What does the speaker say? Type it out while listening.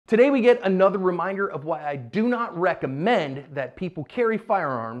Today we get another reminder of why I do not recommend that people carry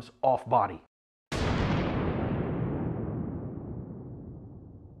firearms off body.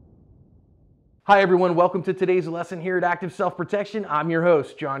 Hi everyone, welcome to today's lesson here at Active Self-Protection. I'm your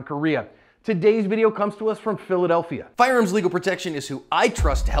host, John Correa. Today's video comes to us from Philadelphia. Firearms Legal Protection is who I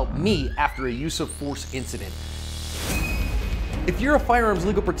trust to help me after a use of force incident. If you're a Firearms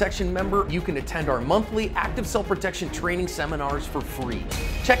Legal Protection member, you can attend our monthly Active Self-Protection training seminars for free.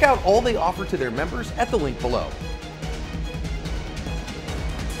 Check out all they offer to their members at the link below.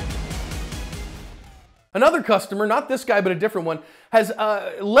 Another customer, not this guy, but a different one, has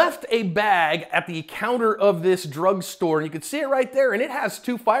left a bag at the counter of this drugstore, and you can see it right there, and it has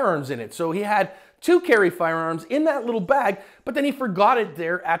 2 firearms in it. So he had 2 carry firearms in that little bag, but then he forgot it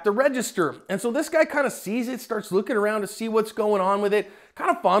there at the register. And so this guy kind of sees it, starts looking around to see what's going on with it, kind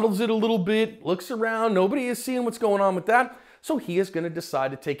of fondles it a little bit, looks around, nobody is seeing what's going on with that, so he is going to decide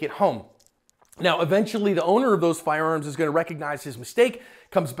to take it home. Now, eventually the owner of those firearms is going to recognize his mistake,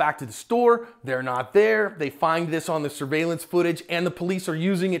 comes back to the store, they're not there, they find this on the surveillance footage, and the police are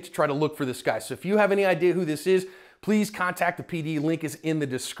using it to try to look for this guy. So if you have any idea who this is, please contact the PD, link is in the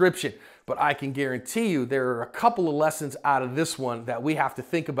description. But I can guarantee you there are a couple of lessons out of this one that we have to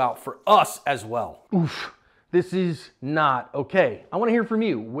think about for us as well. Oof, this is not okay. I want to hear from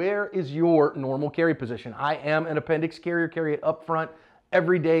you. Where is your normal carry position? I am an appendix carrier, carry it up front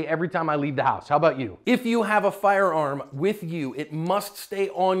every day, every time I leave the house. How about you? If you have a firearm with you, it must stay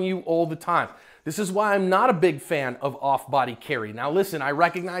on you all the time. This is why I'm not a big fan of off-body carry. Now listen, I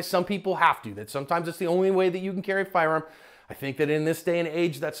recognize some people have to, that sometimes it's the only way that you can carry a firearm. I think that in this day and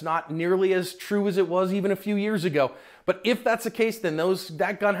age, that's not nearly as true as it was even a few years ago. But if that's the case, then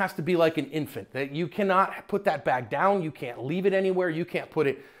that gun has to be like an infant, that you cannot put that bag down, you can't leave it anywhere, you can't put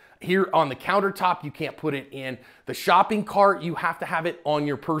it here on the countertop, you can't put it in the shopping cart, you have to have it on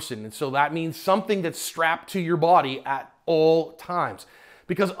your person. And so that means something that's strapped to your body at all times.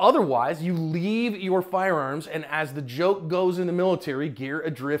 Because otherwise, you leave your firearms, and as the joke goes in the military, gear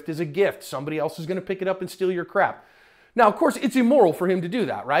adrift is a gift. Somebody else is gonna pick it up and steal your crap. Now, of course, it's immoral for him to do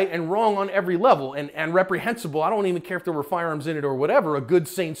that, right? And wrong on every level, and reprehensible. I don't even care if there were firearms in it or whatever. A good,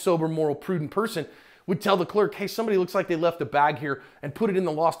 sane, sober, moral, prudent person would tell the clerk, hey, somebody looks like they left a bag here and put it in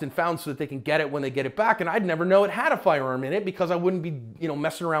the lost and found so that they can get it when they get it back. And I'd never know it had a firearm in it because I wouldn't be,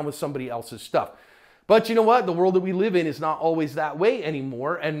 messing around with somebody else's stuff. But you know what? The world that we live in is not always that way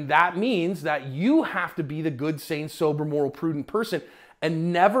anymore. And that means that you have to be the good, sane, sober, moral, prudent person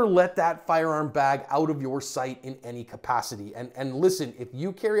and never let that firearm bag out of your sight in any capacity. And listen, if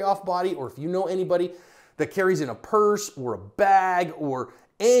you carry off body, or if you know anybody that carries in a purse or a bag or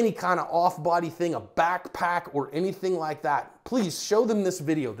any kind of off-body thing, a backpack or anything like that, please show them this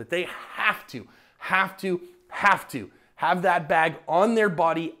video, that they have to have that bag on their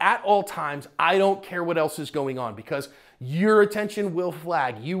body at all times. I don't care what else is going on, because your attention will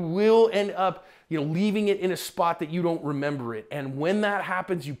flag. You will end up, leaving it in a spot that you don't remember it. And when that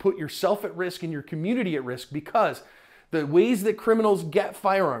happens, you put yourself at risk and your community at risk, because the ways that criminals get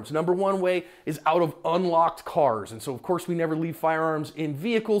firearms, number one way is out of unlocked cars. And so of course we never leave firearms in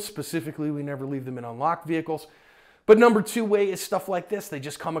vehicles. Specifically, we never leave them in unlocked vehicles. But number 2 way is stuff like this. They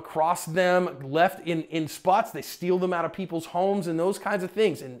just come across them, left in spots. They steal them out of people's homes and those kinds of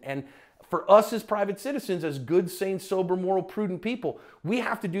things. And for us as private citizens, as good, sane, sober, moral, prudent people, we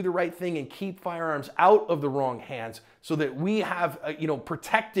have to do the right thing and keep firearms out of the wrong hands so that we have,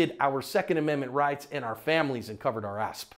 protected our Second Amendment rights and our families and covered our asp.